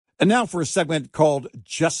And now for a segment called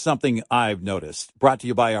Just Something I've Noticed, brought to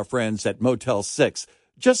you by our friends at Motel 6.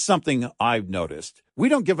 Just something I've noticed. We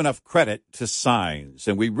don't give enough credit to signs,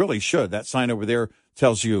 and we really should. That sign over there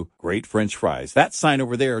tells you great French fries. That sign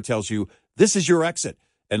over there tells you this is your exit.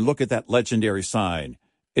 And look at that legendary sign.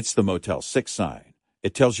 It's the Motel 6 sign.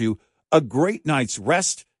 It tells you a great night's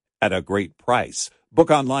rest at a great price.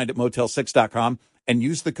 Book online at motel6.com and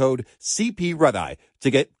use the code CPRedEye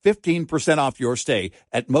to get 15% off your stay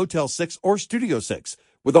at Motel 6 or Studio 6.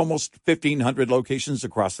 With almost 1,500 locations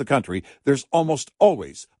across the country, there's almost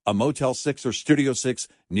always a Motel 6 or Studio 6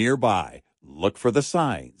 nearby. Look for the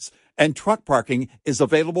signs. And truck parking is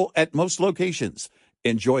available at most locations.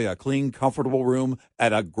 Enjoy a clean, comfortable room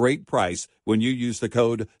at a great price when you use the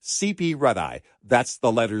code CPRedEye. That's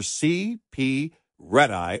the letters CP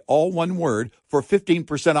Redeye, all one word, for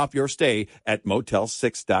 15% off your stay at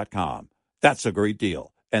motel6.com. That's a great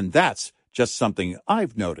deal. And that's just something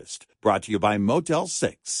I've noticed. Brought to you by Motel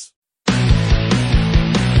 6.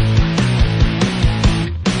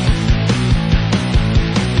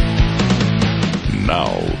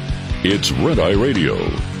 Now, it's Red Eye Radio.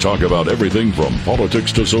 Talk about everything from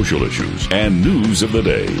politics to social issues and news of the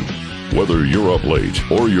day. Whether you're up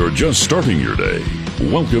late or you're just starting your day,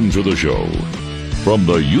 welcome to the show. From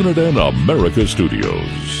the Uniden America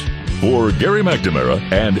Studios, for Gary McNamara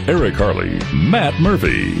and Eric Harley, Matt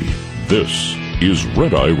Murphy. This is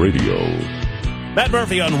Red Eye Radio. Matt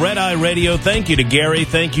Murphy on Red Eye Radio. Thank you to Gary.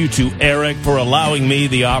 Thank you to Eric for allowing me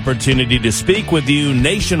the opportunity to speak with you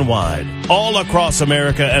nationwide, all across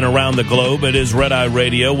America and around the globe. It is Red Eye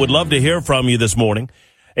Radio. Would love to hear from you this morning.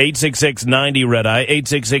 866-90-RED-EYE,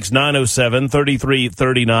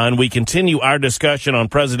 866-907-3339. We continue our discussion on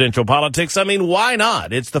presidential politics. I mean, why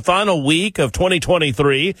not? It's the final week of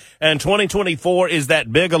 2023, and 2024 is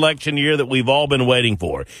that big election year that we've all been waiting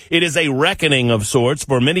for. It is a reckoning of sorts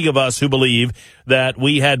for many of us who believe that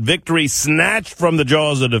we had victory snatched from the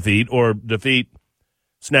jaws of defeat, or defeat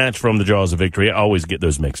snatched from the jaws of victory. I always get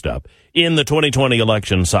those mixed up. In the 2020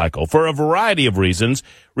 election cycle for a variety of reasons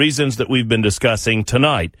that we've been discussing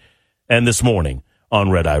tonight and this morning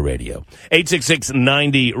on Red Eye Radio.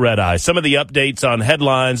 866-90-RED-EYE. Some of the updates on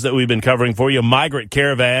headlines that we've been covering for you. Migrant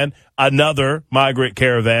caravan, another migrant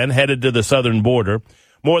caravan headed to the southern border.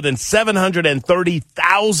 More than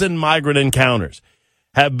 730,000 migrant encounters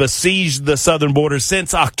have besieged the southern border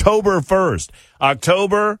since October 1st.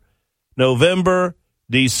 October, November,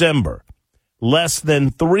 December. Less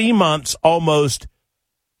than 3 months, almost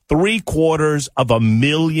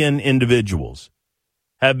 750,000 individuals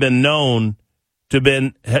have been known to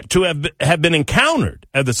have been encountered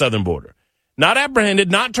at the southern border. Not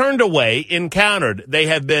apprehended, not turned away, encountered. They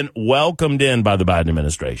have been welcomed in by the Biden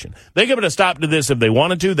administration. They give it a stop to this if they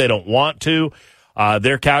wanted to. They don't want to.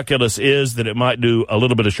 Their calculus is that it might do a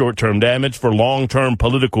little bit of short-term damage for long-term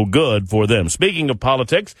political good for them. Speaking of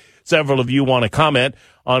politics, several of you want to comment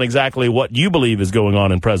on exactly what you believe is going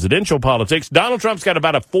on in presidential politics. Donald Trump's got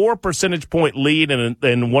about a 4 percentage point lead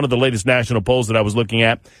in one of the latest national polls that I was looking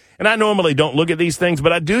at. And I normally don't look at these things,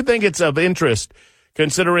 but I do think it's of interest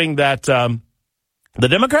considering that the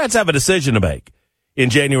Democrats have a decision to make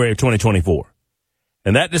in January of 2024.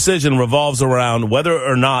 And that decision revolves around whether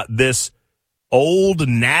or not this old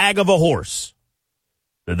nag of a horse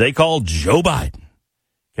that they call Joe Biden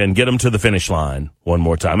can get him to the finish line one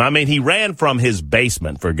more time. I mean, he ran from his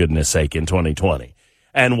basement, for goodness sake, in 2020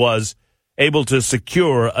 and was able to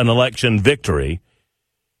secure an election victory.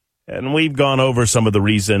 And we've gone over some of the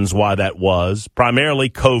reasons why that was, primarily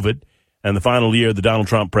COVID and the final year of the Donald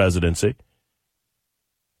Trump presidency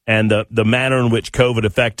and the manner in which COVID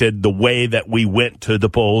affected the way that we went to the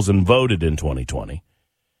polls and voted in 2020.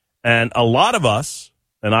 And a lot of us,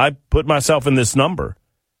 and I put myself in this number,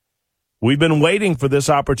 we've been waiting for this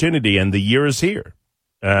opportunity, and the year is here.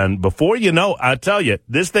 And before you know, I tell you,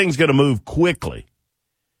 this thing's going to move quickly.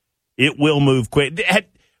 It will move quick.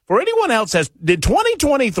 For anyone else, did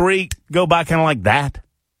 2023 go by kind of like that?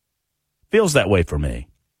 Feels that way for me.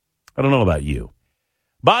 I don't know about you.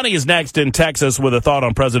 Bonnie is next in Texas with a thought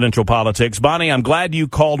on presidential politics. Bonnie, I'm glad you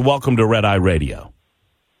called. Welcome to Red Eye Radio.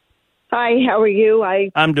 Hi, how are you?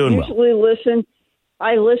 I'm doing well.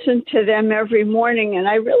 I listen to them every morning, and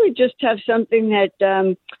I really just have something that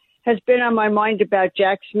has been on my mind about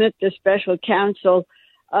Jack Smith, the special counsel.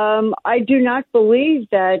 I do not believe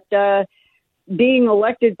that being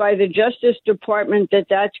elected by the Justice Department,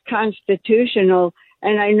 that's constitutional.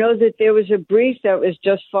 And I know that there was a brief that was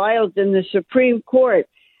just filed in the Supreme Court,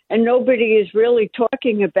 and nobody is really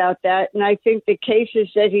talking about that. And I think the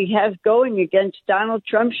cases that he has going against Donald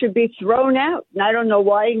Trump should be thrown out. And I don't know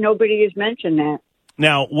why nobody has mentioned that.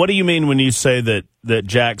 Now, what do you mean when you say that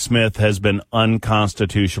Jack Smith has been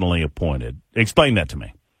unconstitutionally appointed? Explain that to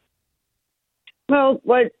me. Well,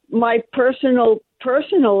 what my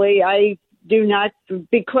personally, I do not,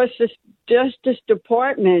 because the Justice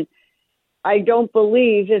Department, I don't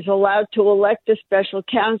believe, is allowed to elect a special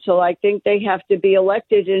counsel. I think they have to be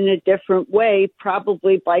elected in a different way,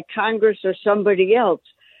 probably by Congress or somebody else.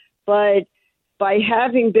 But by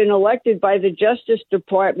having been elected by the Justice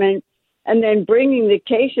Department and then bringing the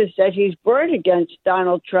cases that he's brought against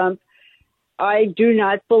Donald Trump, I do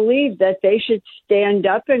not believe that they should stand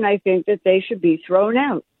up, and I think that they should be thrown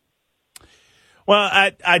out. Well,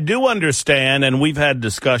 I do understand, and we've had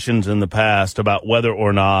discussions in the past about whether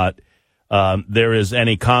or not there is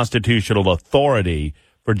any constitutional authority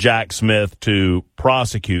for Jack Smith to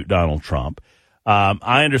prosecute Donald Trump.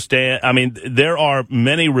 I understand. I mean, there are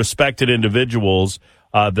many respected individuals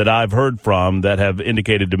that I've heard from that have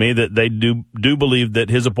indicated to me that they do believe that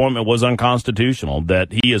his appointment was unconstitutional,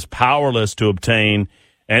 that he is powerless to obtain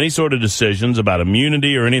any sort of decisions about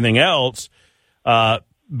immunity or anything else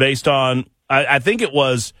based on, I think it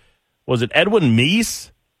was it Edwin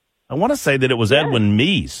Meese? I want to say that it was Edwin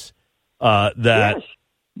Meese that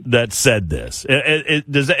said this.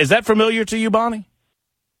 Is that familiar to you, Bonnie?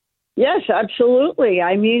 Yes, absolutely.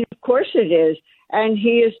 I mean, of course it is. And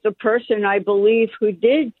he is the person, I believe, who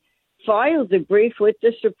did file the brief with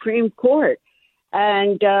the Supreme Court.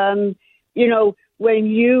 And, when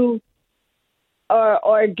you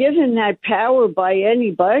are given that power by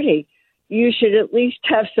anybody, you should at least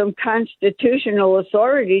have some constitutional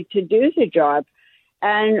authority to do the job.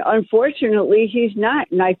 And unfortunately, he's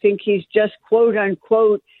not. And I think he's just, quote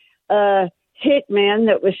unquote, hitman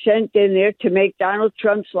that was sent in there to make Donald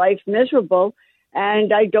Trump's life miserable.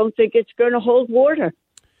 And I don't think it's going to hold water.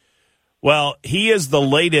 Well, he is the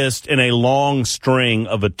latest in a long string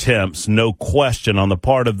of attempts, no question, on the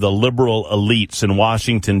part of the liberal elites in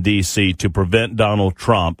Washington, D.C. to prevent Donald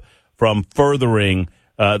Trump from furthering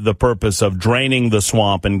the purpose of draining the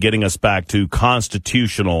swamp and getting us back to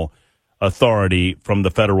constitutional authority from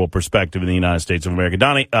the federal perspective in the United States of America.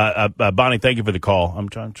 Bonnie, thank you for the call.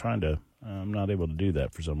 I'm not able to do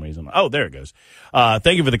that for some reason. Oh, there it goes.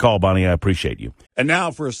 Thank you for the call, Bonnie. I appreciate you. And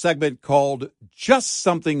now for a segment called Just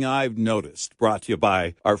Something I've Noticed, brought to you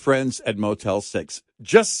by our friends at Motel 6.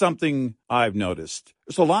 Just something I've noticed.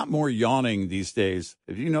 There's a lot more yawning these days.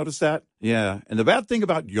 Have you noticed that? Yeah. And the bad thing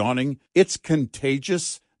about yawning, it's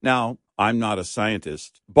contagious. Now, I'm not a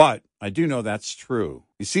scientist, but I do know that's true.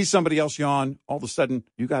 You see somebody else yawn, all of a sudden,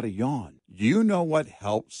 you got to yawn. You know what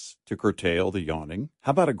helps to curtail the yawning?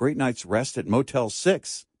 How about a great night's rest at Motel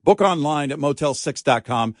 6? Book online at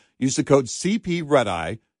motel6.com. Use the code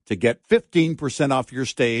CPRedEye to get 15% off your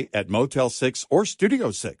stay at Motel 6 or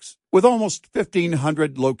Studio 6. With almost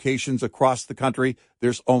 1,500 locations across the country,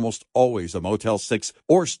 there's almost always a Motel 6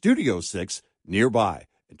 or Studio 6 nearby.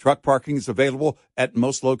 And truck parking is available at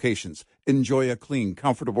most locations. Enjoy a clean,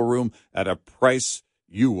 comfortable room at a price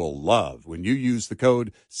you will love when you use the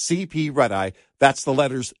code CPRedEye. That's the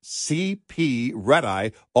letters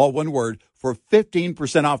CPRedEye, all one word, for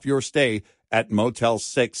 15% off your stay at Motel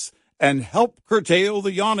 6 and help curtail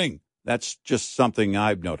the yawning. That's just something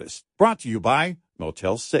I've noticed. Brought to you by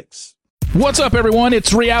Motel 6. What's up, everyone?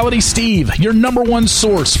 It's Reality Steve, your number one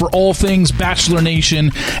source for all things Bachelor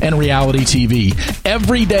Nation and reality TV.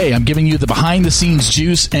 Every day, I'm giving you the behind-the-scenes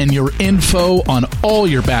juice and your info on all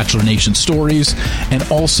your Bachelor Nation stories, and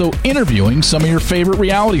also interviewing some of your favorite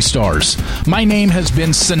reality stars. My name has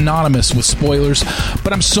been synonymous with spoilers,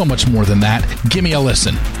 but I'm so much more than that. Give me a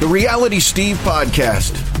listen. The Reality Steve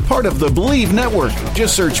Podcast, part of the Believe Network.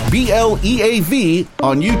 Just search BLEAV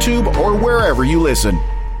on YouTube or wherever you listen.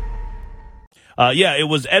 It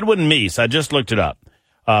was Edwin Meese. I just looked it up.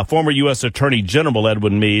 Former U.S. Attorney General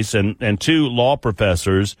Edwin Meese and two law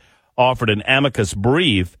professors offered an amicus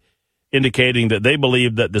brief indicating that they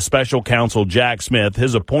believed that the special counsel Jack Smith,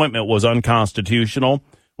 his appointment was unconstitutional,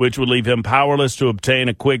 which would leave him powerless to obtain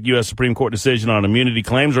a quick U.S. Supreme Court decision on immunity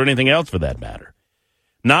claims or anything else for that matter.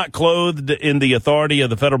 Not clothed in the authority of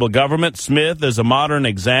the federal government, Smith is a modern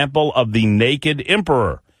example of the naked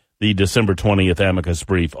emperor, the December 20th amicus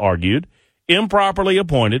brief argued. Improperly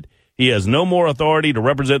appointed, he has no more authority to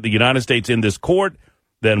represent the United States in this court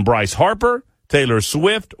than Bryce Harper, Taylor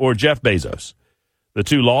Swift, or Jeff Bezos. The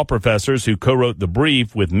two law professors who co-wrote the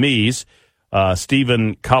brief with Meese,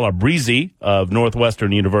 Stephen Calabrese of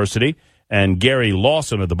Northwestern University and Gary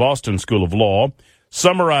Lawson of the Boston School of Law,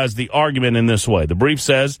 summarized the argument in this way. The brief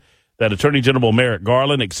says that Attorney General Merrick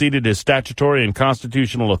Garland exceeded his statutory and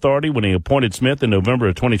constitutional authority when he appointed Smith in November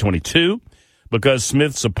of 2022. because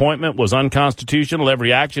Smith's appointment was unconstitutional.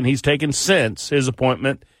 Every action he's taken since his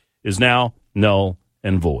appointment is now null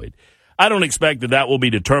and void. I don't expect that will be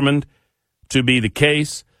determined to be the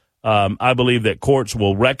case. I believe that courts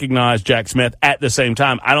will recognize Jack Smith. At the same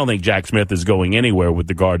time, I don't think Jack Smith is going anywhere with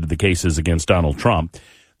regard to the cases against Donald Trump.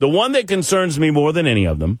 The one that concerns me more than any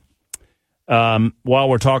of them, while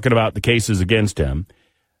we're talking about the cases against him,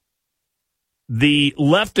 the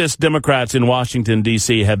leftist Democrats in Washington,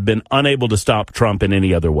 D.C. have been unable to stop Trump in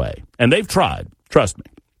any other way. And they've tried. Trust me.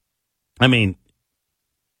 I mean,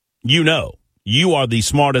 you are the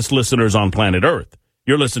smartest listeners on planet Earth.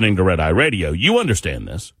 You're listening to Red Eye Radio. You understand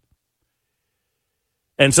this.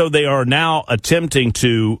 And so they are now attempting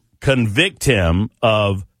to convict him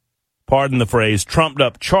of, pardon the phrase,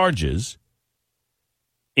 trumped-up charges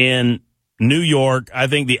in New York. I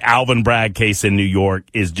think the Alvin Bragg case in New York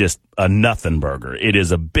is just a nothing burger. It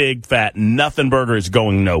is a big, fat nothing burger. It's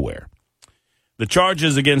going nowhere. The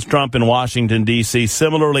charges against Trump in Washington, D.C.,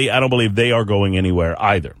 similarly, I don't believe they are going anywhere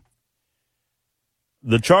either.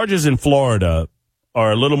 The charges in Florida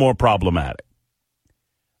are a little more problematic,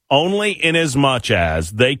 only in as much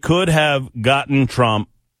as they could have gotten Trump,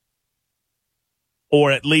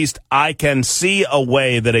 or at least I can see a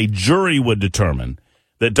way that a jury would determine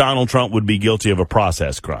that Donald Trump would be guilty of a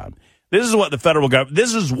process crime. This is what the federal government,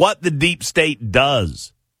 this is what the deep state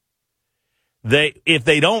does. If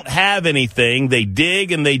they don't have anything, they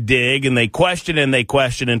dig and they dig and they question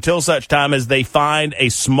until such time as they find a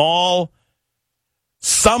small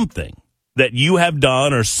something that you have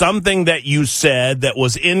done or something that you said that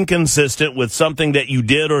was inconsistent with something that you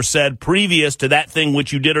did or said previous to that thing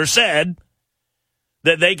which you did or said,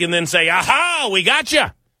 that they can then say, aha, we got you.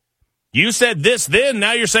 You said this then,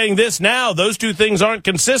 now you're saying this now. Those two things aren't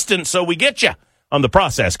consistent, so we get you on the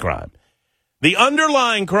process crime. The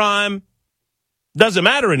underlying crime doesn't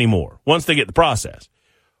matter anymore once they get the process.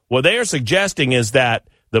 What they are suggesting is that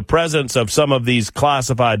the presence of some of these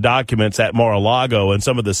classified documents at Mar-a-Lago and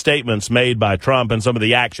some of the statements made by Trump and some of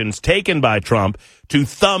the actions taken by Trump to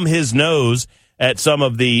thumb his nose at some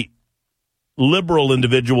of the liberal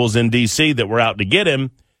individuals in D.C. that were out to get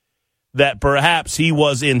him, that perhaps he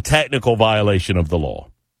was in technical violation of the law.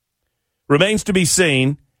 Remains to be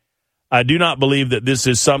seen. I do not believe that this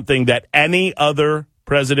is something that any other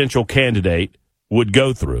presidential candidate would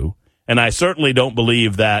go through, and I certainly don't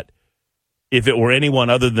believe that if it were anyone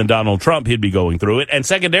other than Donald Trump, he'd be going through it. And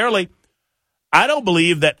secondarily, I don't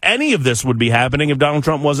believe that any of this would be happening if Donald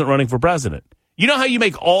Trump wasn't running for president. You know how you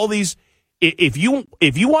make all these, if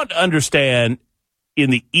you want to understand in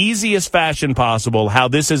the easiest fashion possible how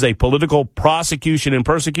this is a political prosecution and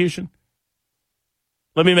persecution,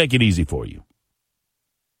 let me make it easy for you.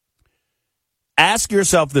 Ask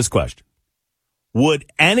yourself this question.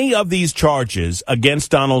 Would any of these charges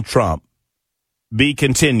against Donald Trump be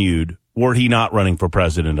continued were he not running for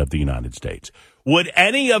president of the United States? Would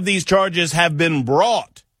any of these charges have been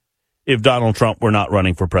brought if Donald Trump were not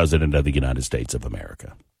running for president of the United States of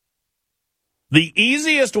America? The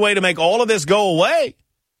easiest way to make all of this go away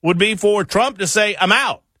would be for Trump to say, I'm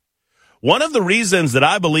out. One of the reasons that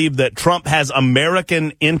I believe that Trump has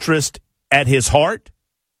American interest at his heart,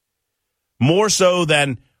 more so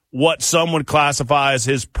than what some would classify as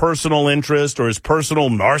his personal interest or his personal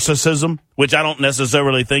narcissism, which I don't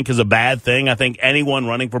necessarily think is a bad thing. I think anyone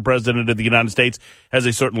running for president of the United States has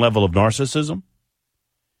a certain level of narcissism.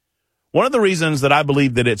 One of the reasons that I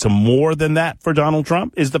believe that it's more than that for Donald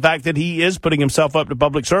Trump is the fact that he is putting himself up to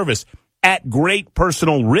public service at great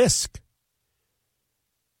personal risk.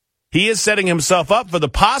 He is setting himself up for the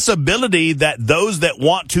possibility that those that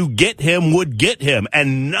want to get him would get him,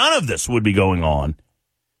 and none of this would be going on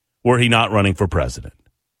were he not running for president.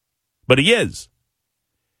 But he is.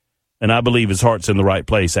 And I believe his heart's in the right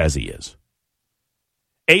place as he is.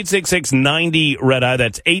 866-90-RED-EYE.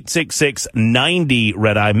 That's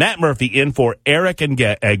 866-90-RED-EYE. Matt Murphy in for Eric and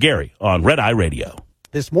Gary on Red Eye Radio.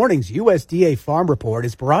 This morning's USDA Farm Report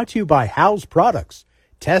is brought to you by Howes Products.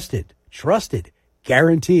 Tested, trusted,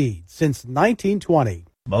 guaranteed since 1920.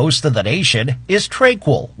 Most of the nation is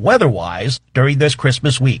tranquil weather-wise during this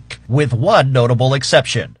Christmas week, with one notable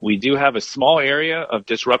exception. We do have a small area of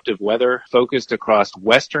disruptive weather focused across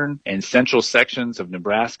western and central sections of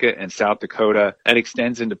Nebraska and South Dakota that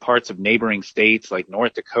extends into parts of neighboring states like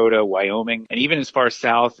North Dakota, Wyoming, and even as far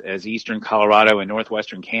south as eastern Colorado and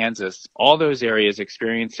northwestern Kansas. All those areas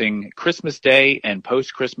experiencing Christmas Day and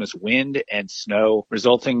post-Christmas wind and snow,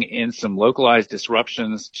 resulting in some localized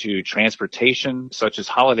disruptions to transportation, such as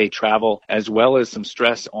holiday travel, as well as some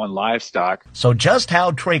stress on livestock. So just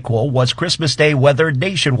how tranquil was Christmas Day weather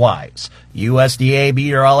nationwide? USDA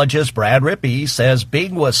meteorologist Brad Rippey says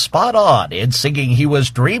Bing was spot on in singing he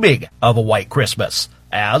was dreaming of a white Christmas.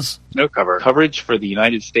 As snow coverage for the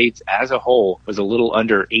United States as a whole was a little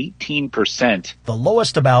under 18%. The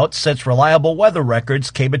lowest amount since reliable weather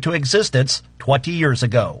records came into existence 20 years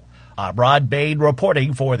ago. I'm Rod Bain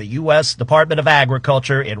reporting for the U.S. Department of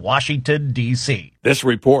Agriculture in Washington, D.C. This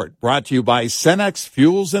report brought to you by Cenex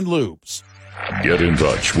Fuels and Lubes. Get in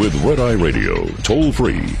touch with Red Eye Radio, toll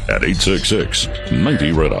free at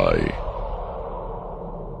 866-90-RED-EYE.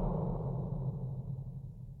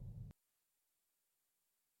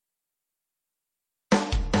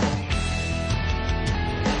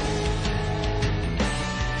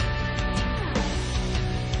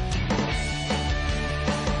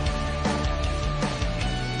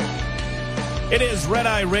 It is Red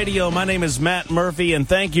Eye Radio. My name is Matt Murphy, and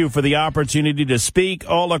thank you for the opportunity to speak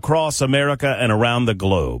all across America and around the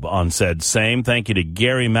globe on said same. Thank you to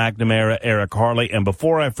Gary McNamara, Eric Harley, and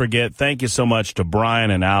before I forget, thank you so much to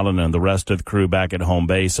Brian and Alan and the rest of the crew back at home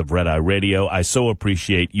base of Red Eye Radio. I so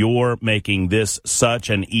appreciate your making this such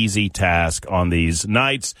an easy task on these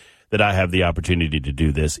nights that I have the opportunity to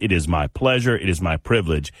do this. It is my pleasure. It is my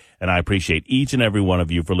privilege, and I appreciate each and every one of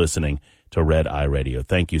you for listening to Red Eye Radio.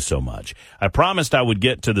 Thank you so much. I promised I would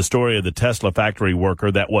get to the story of the Tesla factory worker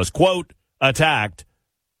that was, quote, attacked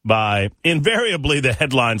by, invariably the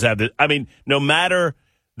headlines have it. I mean, no matter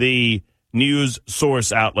the news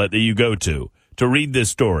source outlet that you go to read this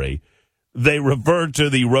story, they refer to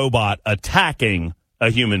the robot attacking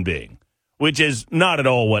a human being, which is not at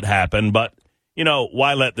all what happened, but you know,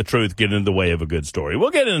 why let the truth get in the way of a good story? We'll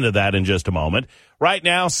get into that in just a moment. Right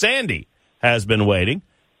now, Sandy has been waiting.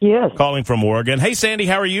 Yes. Calling from Oregon. Hey, Sandy,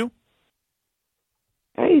 how are you?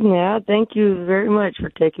 Hey, Matt. Thank you very much for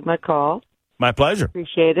taking my call. My pleasure.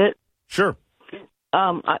 Appreciate it. Sure.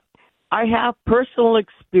 I have personal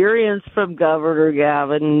experience from Governor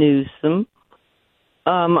Gavin Newsom.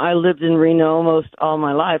 I lived in Reno most all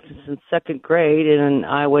my life since second grade, and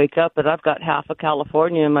I wake up and I've got half of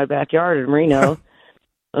California in my backyard in Reno.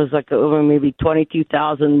 It was like over maybe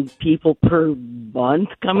 22,000 people per month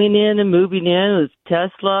coming in and moving in. It was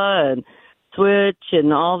Tesla and Switch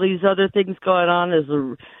and all these other things going on. There's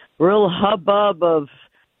a real hubbub of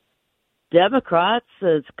Democrats.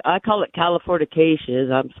 I call it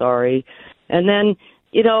Californication. I'm sorry. And then,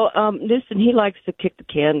 you know, Newsom, he likes to kick the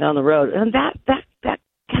can down the road. And that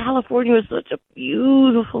California was such a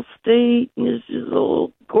beautiful state. It's just a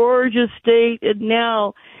little gorgeous state. And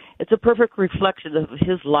now it's a perfect reflection of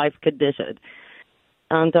his life condition.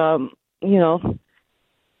 And, you know.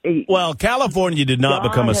 Well, California did not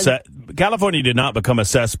become a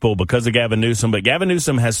cesspool because of Gavin Newsom, but Gavin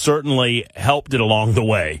Newsom has certainly helped it along the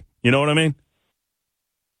way. You know what I mean?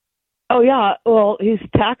 Oh, yeah. Well, he's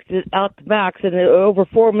taxed it out the max, and over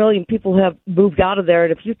 4 million people have moved out of there.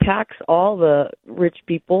 And if you tax all the rich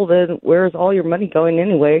people, then where's all your money going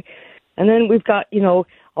anyway? And then we've got, you know,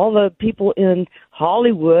 all the people in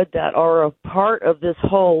Hollywood that are a part of this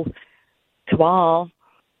whole cabal,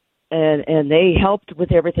 and they helped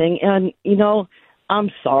with everything. And, you know,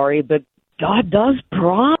 I'm sorry, but God does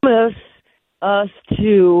promise us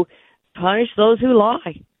to punish those who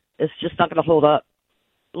lie. It's just not going to hold up.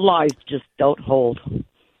 Lies just don't hold.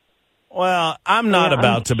 Well, I'm not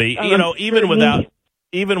about to be, you know, even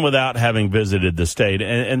without having visited the state,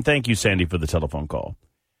 and thank you, Sandy, for the telephone call.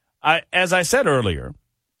 As I said earlier,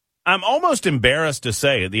 I'm almost embarrassed to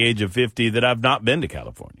say at the age of 50 that I've not been to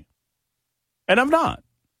California. And I'm not.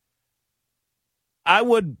 I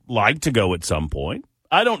would like to go at some point.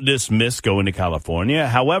 I don't dismiss going to California.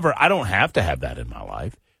 However, I don't have to have that in my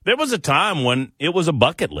life. There was a time when it was a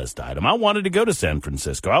bucket list item. I wanted to go to San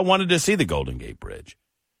Francisco. I wanted to see the Golden Gate Bridge.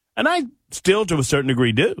 And I still, to a certain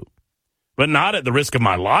degree, do. But not at the risk of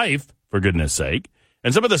my life, for goodness sake.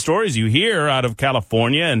 And some of the stories you hear out of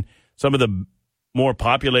California and some of the more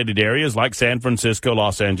populated areas like San Francisco,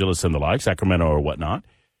 Los Angeles, and the like, Sacramento or whatnot,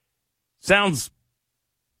 sounds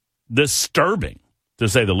disturbing, to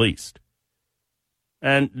say the least.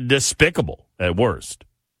 And despicable at worst.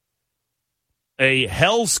 A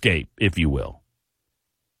hellscape, if you will.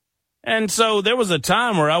 And so there was a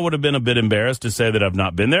time where I would have been a bit embarrassed to say that I've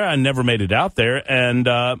not been there. I never made it out there. And,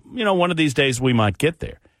 you know, one of these days we might get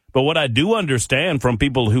there. But what I do understand from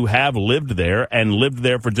people who have lived there and lived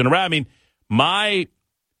there for generations, I mean, my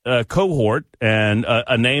cohort and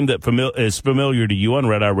a name that is familiar to you on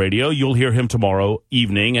Red Eye Radio, you'll hear him tomorrow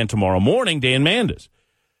evening and tomorrow morning, Dan Mandis.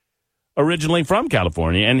 originally from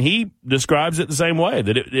California, and he describes it the same way,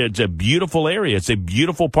 that it's a beautiful area. It's a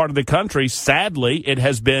beautiful part of the country. Sadly, it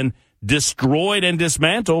has been destroyed and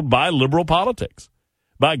dismantled by liberal politics,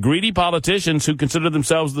 by greedy politicians who consider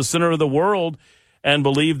themselves the center of the world and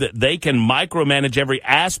believe that they can micromanage every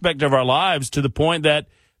aspect of our lives to the point that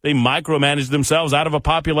they micromanage themselves out of a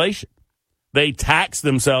population. They tax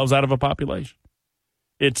themselves out of a population.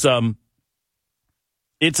 It's a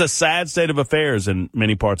sad state of affairs in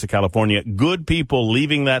many parts of California. Good people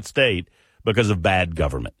leaving that state because of bad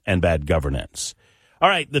government and bad governance. All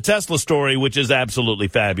right, the Tesla story, which is absolutely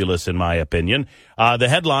fabulous in my opinion. The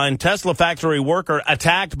headline, Tesla factory worker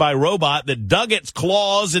attacked by robot that dug its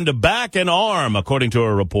claws into back and arm, according to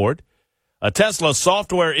a report. A Tesla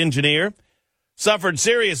software engineer suffered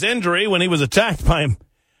serious injury when he was attacked by him.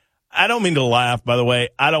 I don't mean to laugh, by the way.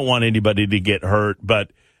 I don't want anybody to get hurt, but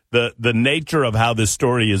the nature of how this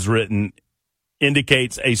story is written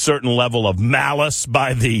indicates a certain level of malice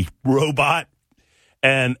by the robot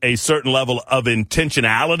and a certain level of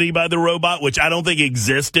intentionality by the robot, which I don't think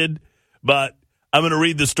existed, but I'm going to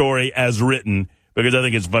read the story as written because I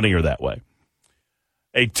think it's funnier that way.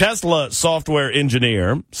 A Tesla software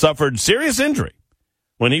engineer suffered serious injury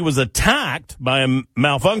when he was attacked by a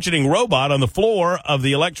malfunctioning robot on the floor of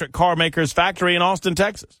the electric car maker's factory in Austin,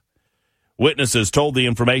 Texas. Witnesses told the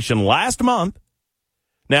information last month.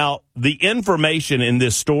 Now, the information in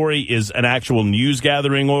this story is an actual news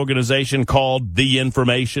gathering organization called The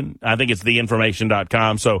Information. I think it's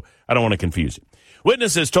theinformation.com, so I don't want to confuse you.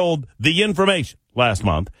 Witnesses told The Information last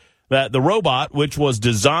month that the robot, which was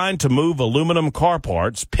designed to move aluminum car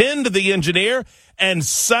parts, pinned the engineer and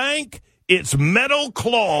sank its metal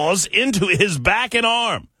claws into his back and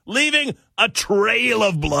arm, leaving a trail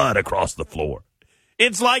of blood across the floor.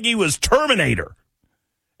 It's like he was Terminator.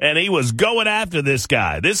 And he was going after this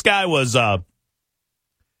guy. This guy was, not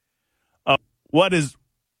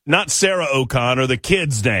Sarah O'Connor, the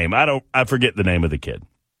kid's name. I forget the name of the kid.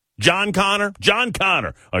 John Connor? John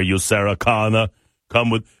Connor. Are you Sarah Connor?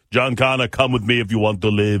 John Connor, come with me if you want to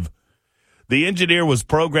live. The engineer was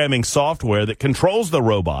programming software that controls the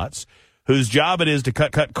robots, whose job it is to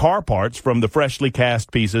cut car parts from the freshly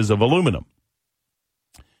cast pieces of aluminum.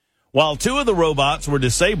 While two of the robots were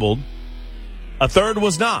disabled, a third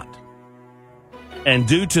was not. And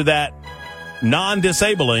due to that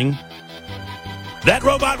non-disabling, that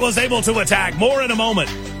robot was able to attack. More in a moment.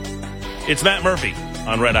 It's Matt Murphy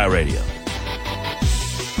on Red Eye Radio.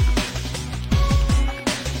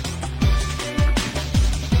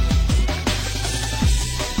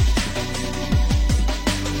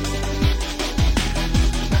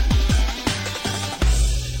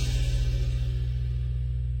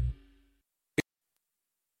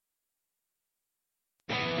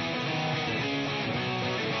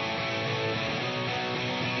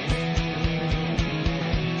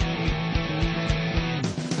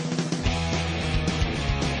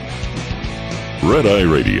 Red Eye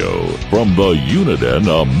Radio from the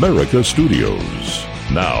Uniden America Studios.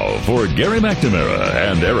 Now for Gary McNamara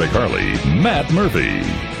and Eric Harley, Matt Murphy.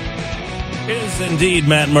 It is indeed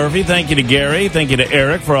Matt Murphy. Thank you to Gary. Thank you to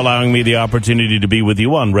Eric for allowing me the opportunity to be with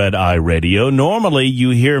you on Red Eye Radio. Normally, you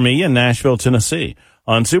hear me in Nashville, Tennessee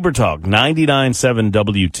on Super Talk 99.7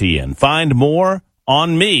 WTN. Find more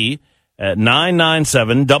on me at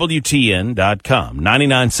 997WTN.com.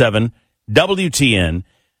 997 WTN.com.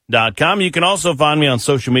 You can also find me on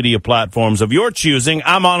social media platforms of your choosing.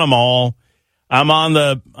 I'm on them all. I'm on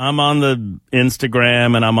the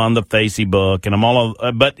Instagram and I'm on the Facebook and I'm all.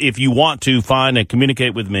 But if you want to find and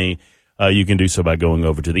communicate with me, you can do so by going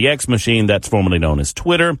over to the X machine. That's formerly known as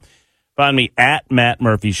Twitter. Find me at Matt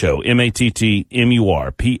Murphy Show.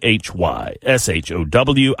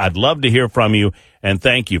 MattMurphyShow. I'd love to hear from you and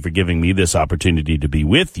thank you for giving me this opportunity to be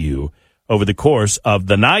with you over the course of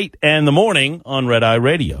the night and the morning on Red Eye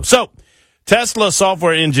Radio. So, Tesla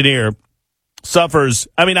software engineer suffers.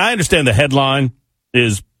 I mean, I understand the headline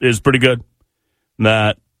is pretty good,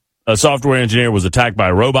 that a software engineer was attacked by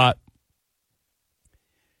a robot.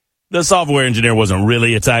 The software engineer wasn't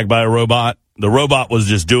really attacked by a robot. The robot was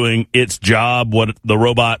just doing its job, what the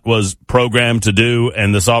robot was programmed to do,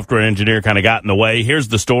 and the software engineer kind of got in the way. Here's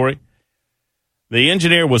the story. The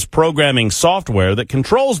engineer was programming software that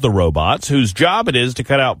controls the robots, whose job it is to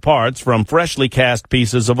cut out parts from freshly cast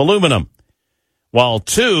pieces of aluminum. While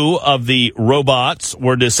two of the robots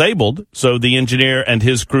were disabled, so the engineer and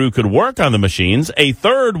his crew could work on the machines, a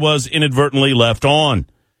third was inadvertently left on,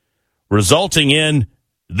 resulting in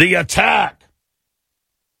the attack,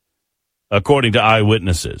 according to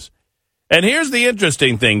eyewitnesses. And here's the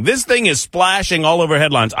interesting thing. This thing is splashing all over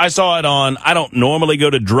headlines. I saw it on, I don't normally go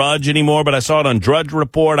to Drudge anymore, but I saw it on Drudge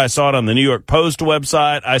Report. I saw it on the New York Post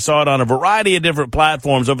website. I saw it on a variety of different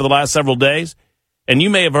platforms over the last several days. And you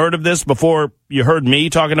may have heard of this before you heard me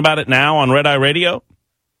talking about it now on Red Eye Radio.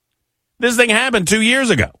 This thing happened 2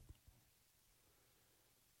 years ago.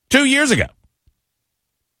 2 years ago.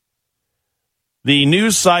 The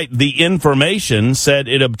news site The Information said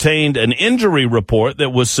it obtained an injury report that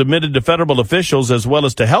was submitted to federal officials as well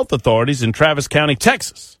as to health authorities in Travis County,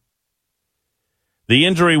 Texas. The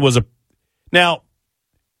injury was Now,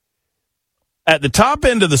 at the top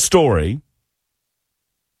end of the story,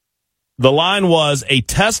 the line was a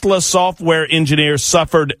Tesla software engineer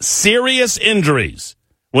suffered serious injuries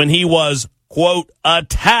when he was, quote,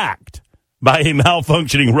 attacked by a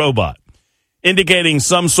malfunctioning robot, indicating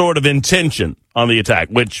some sort of intention on the attack,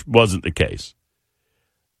 which wasn't the case.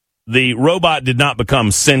 The robot did not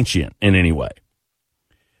become sentient in any way.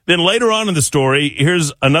 Then later on in the story,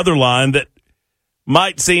 here's another line that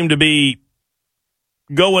might seem to be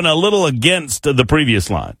going a little against the previous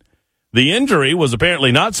line. The injury was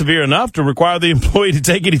apparently not severe enough to require the employee to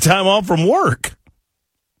take any time off from work.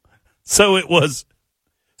 So it was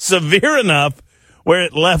severe enough where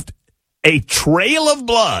it left a trail of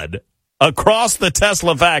blood across the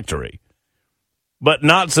Tesla factory, but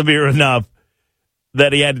not severe enough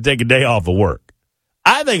that he had to take a day off of work.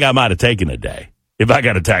 I think I might have taken a day if I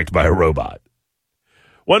got attacked by a robot.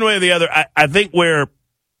 One way or the other, I think we're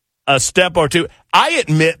a step or two. I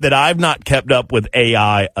admit that I've not kept up with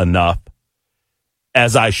AI enough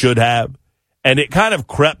as I should have, and it kind of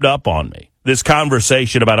crept up on me, this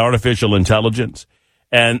conversation about artificial intelligence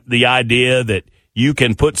and the idea that you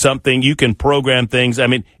can put something, you can program things. I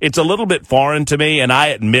mean, it's a little bit foreign to me, and I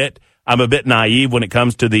admit I'm a bit naive when it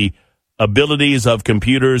comes to the abilities of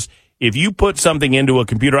computers. If you put something into a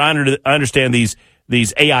computer, I understand these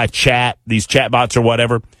AI these chatbots or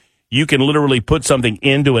whatever, you can literally put something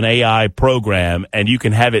into an AI program and you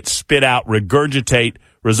can have it spit out, regurgitate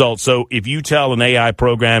results. So if you tell an AI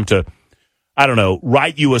program to, I don't know,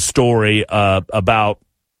 write you a story about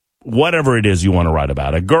whatever it is you want to write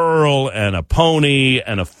about, a girl and a pony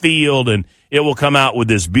and a field, and it will come out with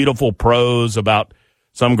this beautiful prose about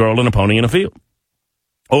some girl and a pony in a field.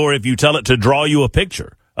 Or if you tell it to draw you a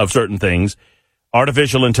picture of certain things,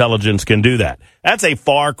 artificial intelligence can do that. That's a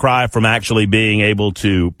far cry from actually being able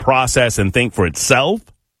to process and think for itself.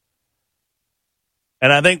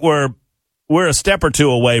 And I think we're a step or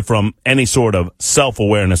two away from any sort of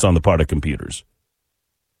self-awareness on the part of computers.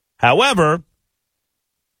 However,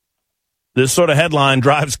 this sort of headline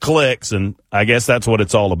drives clicks, and I guess that's what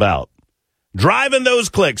it's all about. Driving those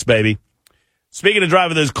clicks, baby. Speaking of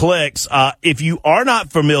driving those clicks, if you are not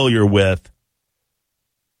familiar with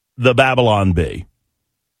the Babylon Bee,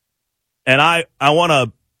 and I want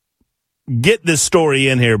to get this story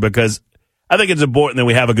in here because I think it's important that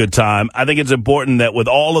we have a good time. I think it's important that with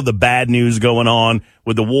all of the bad news going on,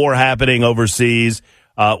 with the war happening overseas,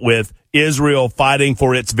 with Israel fighting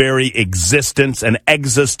for its very existence, an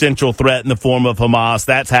existential threat in the form of Hamas,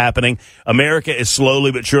 that's happening. America is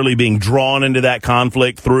slowly but surely being drawn into that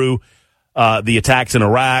conflict through the attacks in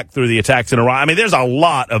Iraq, through the attacks in Iran. I mean, there's a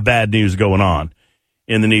lot of bad news going on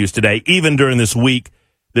in the news today, even during this week,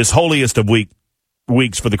 this holiest of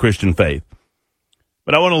weeks for the Christian faith.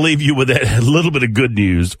 But I want to leave you with a little bit of good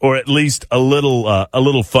news, or at least a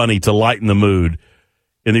little funny to lighten the mood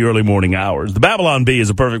in the early morning hours. The Babylon Bee is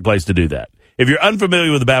a perfect place to do that. If you're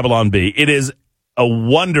unfamiliar with the Babylon Bee, it is a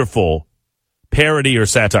wonderful parody or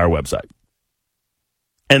satire website.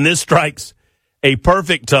 And this strikes a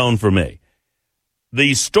perfect tone for me.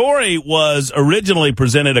 The story was originally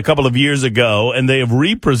presented a couple of years ago, and they have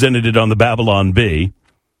represented it on the Babylon Bee.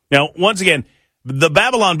 Now, once again, the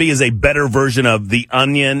Babylon Bee is a better version of The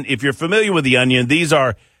Onion. If you're familiar with The Onion, these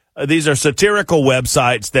are satirical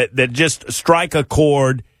websites that just strike a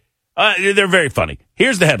chord. They're very funny.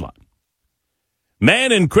 Here's the headline.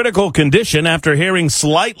 Man in critical condition after hearing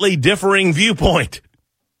slightly differing viewpoint.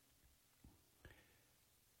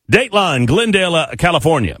 Dateline, Glendale,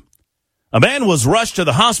 California. A man was rushed to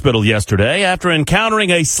the hospital yesterday after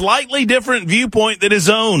encountering a slightly different viewpoint than his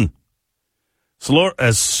own. Shortly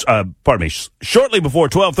before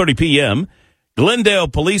 12:30 p.m., Glendale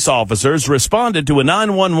police officers responded to a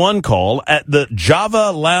 911 call at the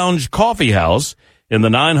Java Lounge Coffee House in the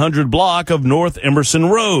 900 block of North Emerson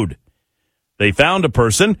Road. They found a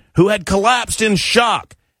person who had collapsed in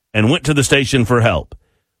shock and went to the station for help.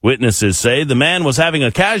 Witnesses say the man was having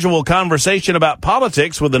a casual conversation about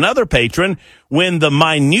politics with another patron when the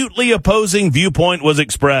minutely opposing viewpoint was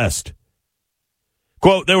expressed.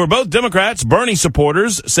 Quote, they were both Democrats, Bernie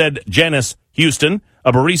supporters, said Janice Houston,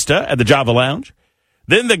 a barista at the Java Lounge.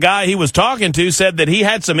 Then the guy he was talking to said that he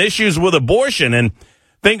had some issues with abortion and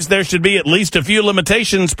thinks there should be at least a few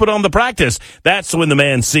limitations put on the practice. That's when the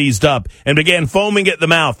man seized up and began foaming at the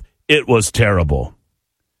mouth. It was terrible.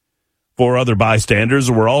 4 other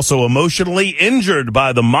bystanders were also emotionally injured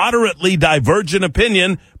by the moderately divergent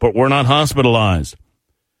opinion, but were not hospitalized.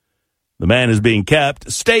 The man is being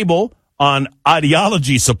kept stable on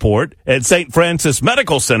ideology support at St. Francis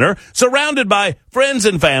Medical Center, surrounded by friends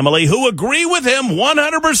and family who agree with him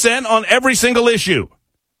 100% on every single issue.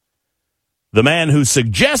 The man who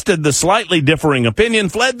suggested the slightly differing opinion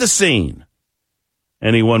fled the scene.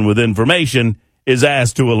 Anyone with information is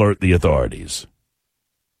asked to alert the authorities.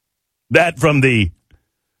 That from the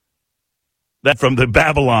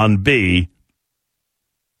Babylon Bee.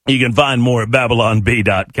 You can find more at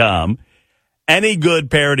babylonbee.com. Any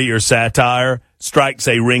good parody or satire strikes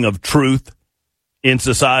a ring of truth in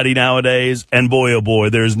society nowadays. And boy, oh boy,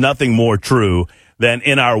 there's nothing more true than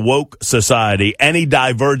in our woke society, any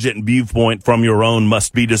divergent viewpoint from your own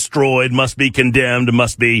must be destroyed, must be condemned,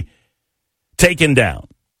 must be taken down.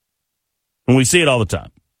 And we see it all the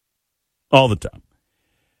time. All the time.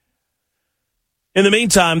 In the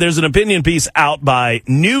meantime, there's an opinion piece out by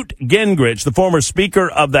Newt Gingrich, the former Speaker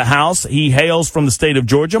of the House. He hails from the state of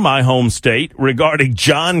Georgia, my home state, regarding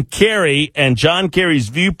John Kerry and John Kerry's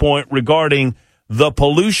viewpoint regarding the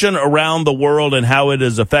pollution around the world and how it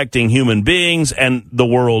is affecting human beings and the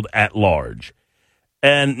world at large.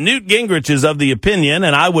 And Newt Gingrich is of the opinion,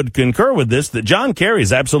 and I would concur with this, that John Kerry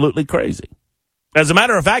is absolutely crazy. As a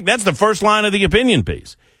matter of fact, that's the first line of the opinion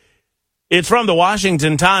piece. It's from the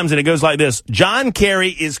Washington Times, and it goes like this. John Kerry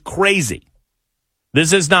is crazy.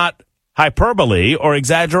 This is not hyperbole or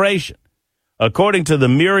exaggeration. According to the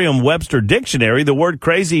Merriam-Webster dictionary, the word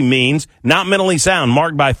crazy means not mentally sound,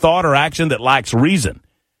 marked by thought or action that lacks reason.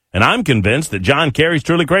 And I'm convinced that John Kerry's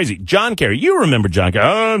truly crazy. John Kerry, you remember John Kerry.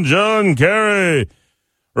 I'm John Kerry,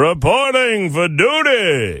 reporting for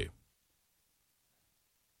duty.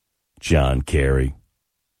 John Kerry.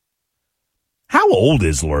 How old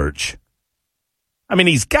is Lurch? I mean,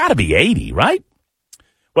 he's got to be 80, right?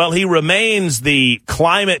 Well, he remains the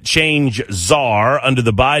climate change czar under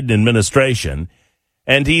the Biden administration,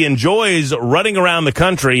 and he enjoys running around the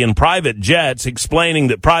country in private jets, explaining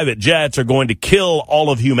that private jets are going to kill all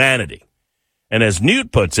of humanity. And as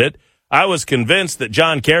Newt puts it, I was convinced that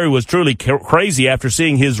John Kerry was truly crazy after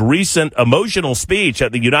seeing his recent emotional speech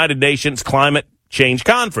at the United Nations Climate Change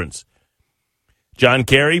Conference. John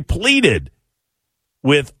Kerry pleaded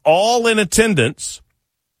with all in attendance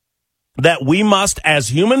that we must, as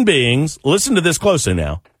human beings, listen to this closely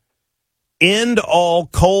now, end all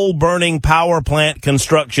coal-burning power plant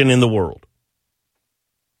construction in the world.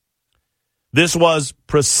 This was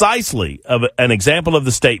precisely an example of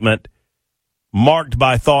the statement marked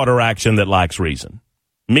by thought or action that lacks reason,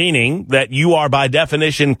 meaning that you are by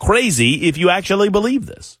definition crazy if you actually believe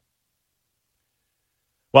this.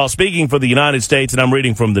 While speaking for the United States, and I'm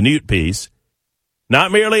reading from the Newt piece,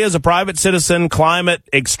 not merely as a private citizen climate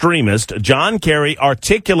extremist, John Kerry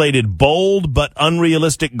articulated bold but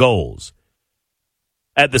unrealistic goals.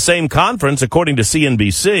 At the same conference, according to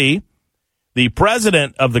CNBC, the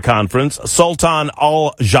president of the conference, Sultan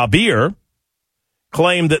Al-Jaber,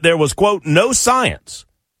 claimed that there was, quote, no science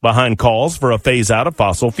behind calls for a phase-out of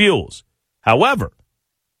fossil fuels. However,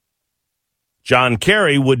 John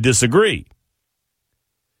Kerry would disagree.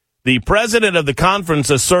 The president of the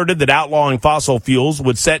conference asserted that outlawing fossil fuels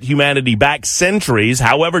would set humanity back centuries.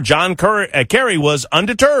 However, John Kerry was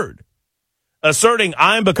undeterred, asserting,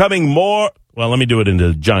 I'm becoming more, well, let me do it in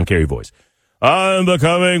the John Kerry voice. I'm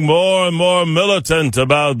becoming more and more militant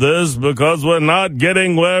about this because we're not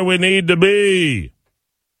getting where we need to be.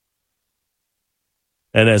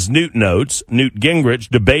 And as Newt notes, Newt Gingrich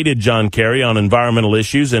debated John Kerry on environmental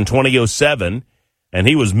issues in 2007. And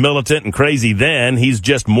he was militant and crazy then. He's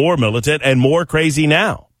just more militant and more crazy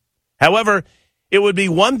now. However, it would be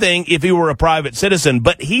one thing if he were a private citizen,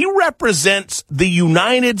 but he represents the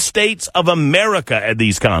United States of America at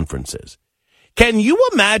these conferences. Can you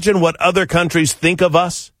imagine what other countries think of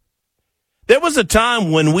us? There was a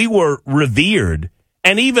time when we were revered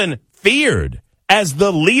and even feared as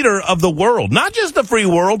the leader of the world, not just the free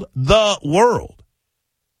world, the world.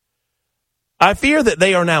 I fear that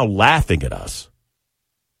they are now laughing at us.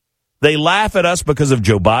 They laugh at us because of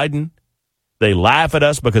Joe Biden. They laugh at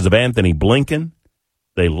us because of Anthony Blinken.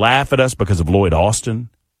 They laugh at us because of Lloyd Austin.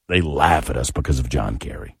 They laugh at us because of John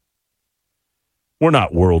Kerry. We're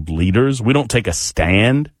not world leaders. We don't take a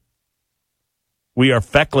stand. We are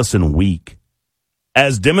feckless and weak,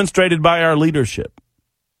 as demonstrated by our leadership.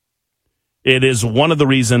 It is one of the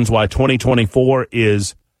reasons why 2024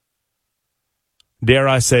 is, dare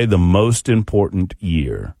I say, the most important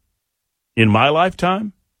year in my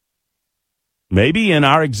lifetime, maybe in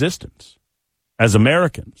our existence as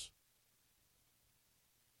Americans,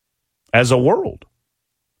 as a world.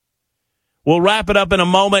 We'll wrap it up in a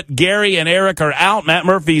moment. Gary and Eric are out. Matt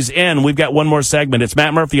Murphy's in. We've got one more segment. It's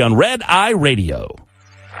Matt Murphy on Red Eye Radio.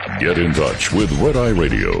 Get in touch with Red Eye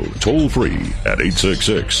Radio, toll free at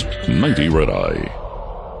 866-90-RED-EYE.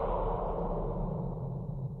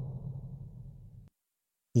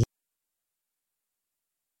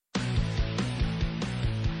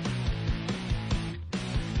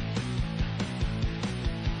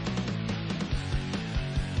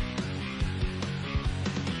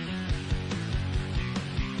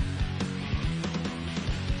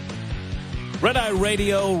 Red Eye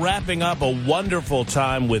Radio, wrapping up a wonderful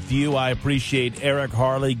time with you. I appreciate Eric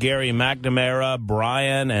Harley, Gary McNamara,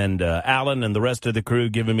 Brian, and Alan, and the rest of the crew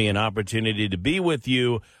giving me an opportunity to be with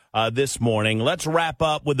you this morning. Let's wrap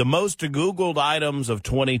up with the most Googled items of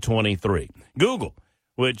 2023. Google,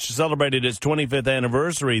 which celebrated its 25th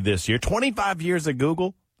anniversary this year. 25 years of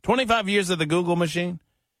Google? 25 years of the Google machine?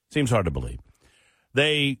 Seems hard to believe.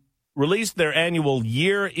 They released their annual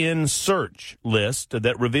year-in search list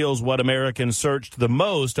that reveals what Americans searched the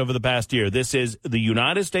most over the past year. This is the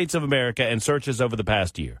United States of America and searches over the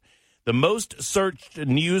past year. The most searched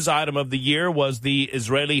news item of the year was the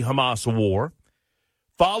Israeli-Hamas war,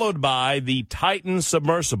 followed by the Titan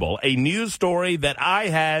submersible, a news story that I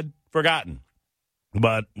had forgotten,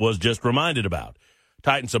 but was just reminded about.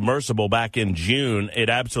 Titan submersible back in June, it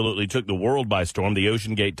absolutely took the world by storm. The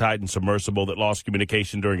OceanGate Titan submersible that lost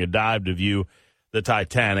communication during a dive to view the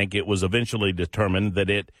Titanic. It was eventually determined that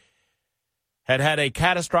it had a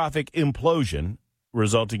catastrophic implosion,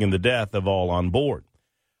 resulting in the death of all on board.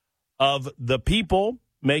 Of the people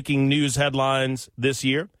making news headlines this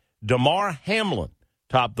year, Damar Hamlin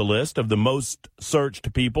topped the list of the most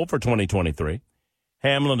searched people for 2023.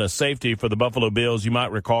 Hamlin, a safety for the Buffalo Bills, you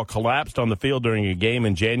might recall, collapsed on the field during a game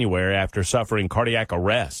in January after suffering cardiac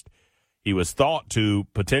arrest. He was thought to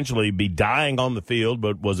potentially be dying on the field,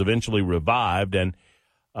 but was eventually revived and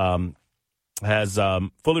has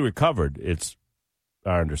fully recovered, it's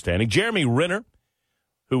our understanding. Jeremy Renner,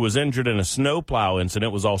 who was injured in a snowplow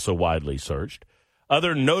incident, was also widely searched.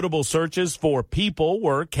 Other notable searches for people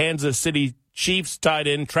were Kansas City Chiefs tight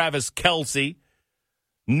end Travis Kelce.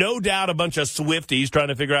 No doubt a bunch of Swifties trying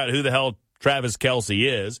to figure out who the hell Travis Kelce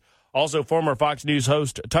is. Also, former Fox News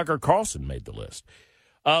host Tucker Carlson made the list.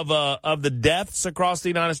 Of the deaths across the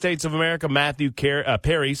United States of America, Matthew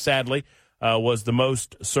Perry, sadly, was the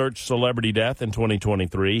most searched celebrity death in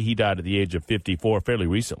 2023. He died at the age of 54 fairly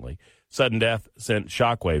recently. Sudden death sent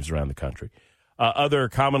shockwaves around the country. Other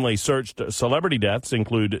commonly searched celebrity deaths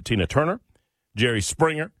include Tina Turner, Jerry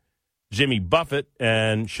Springer, Jimmy Buffett,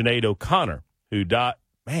 and Sinead O'Connor, who died.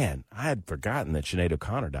 Man, I had forgotten that Sinead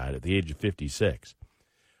O'Connor died at the age of 56.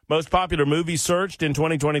 Most popular movie searched in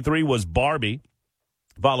 2023 was Barbie,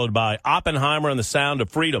 followed by Oppenheimer and the Sound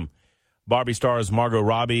of Freedom. Barbie stars Margot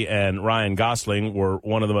Robbie and Ryan Gosling were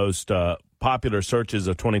one of the most popular searches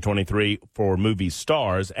of 2023 for movie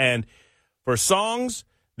stars. And for songs,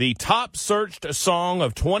 the top searched song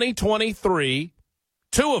of 2023,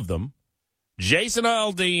 two of them, Jason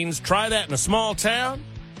Aldean's Try That in a Small Town,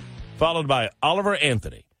 followed by Oliver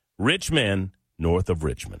Anthony, Rich Men North of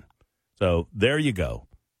Richmond. So there you go.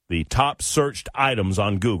 The top searched items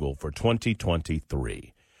on Google for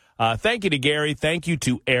 2023. Thank you to Gary. Thank you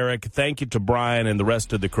to Eric. Thank you to Brian and the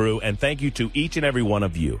rest of the crew. And thank you to each and every one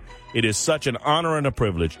of you. It is such an honor and a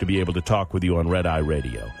privilege to be able to talk with you on Red Eye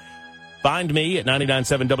Radio. Find me at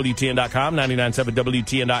 997WTN.com,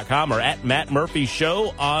 997WTN.com, or at Matt Murphy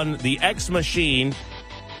Show on the X Machine.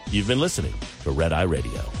 You've been listening to Red Eye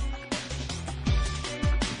Radio.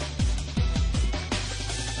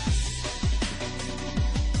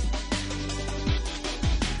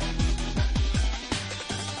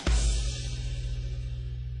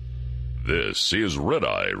 This is Red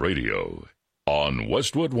Eye Radio on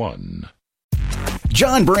Westwood One.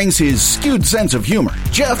 John brings his skewed sense of humor.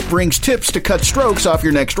 Jeff brings tips to cut strokes off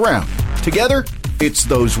your next round. Together, it's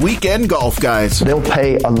those weekend golf guys. They'll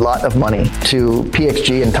pay a lot of money to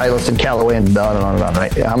PXG and Titleist and Callaway and on and on and on,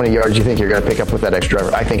 right? How many yards do you think you're going to pick up with that extra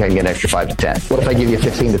driver? I think I can get an extra 5 to 10. What if I give you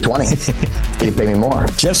 15 to 20? You pay me more.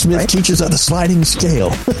 Jeff Smith, right? Teaches on a sliding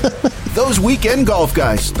scale. Those Weekend Golf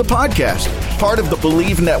Guys, the podcast, part of the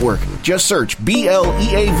Believe Network. Just search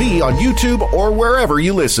BLEAV on YouTube or wherever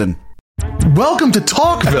you listen. Welcome to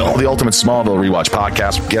Talkville. The Ultimate Smallville Rewatch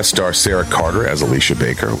Podcast. Guest star Sarah Carter as Alicia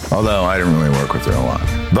Baker. Although I didn't really work with her a lot.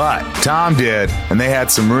 But Tom did, and they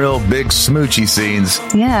had some real big smoochy scenes.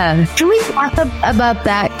 Yeah. Can we talk about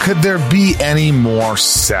that? Could there be any more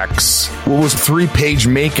sex? What was a 3-page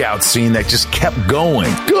makeout scene that just kept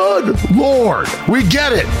going? Good Lord. We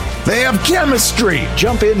get it. They have chemistry.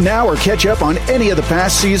 Jump in now or catch up on any of the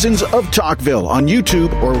past seasons of Talkville on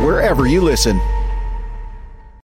YouTube or wherever you listen.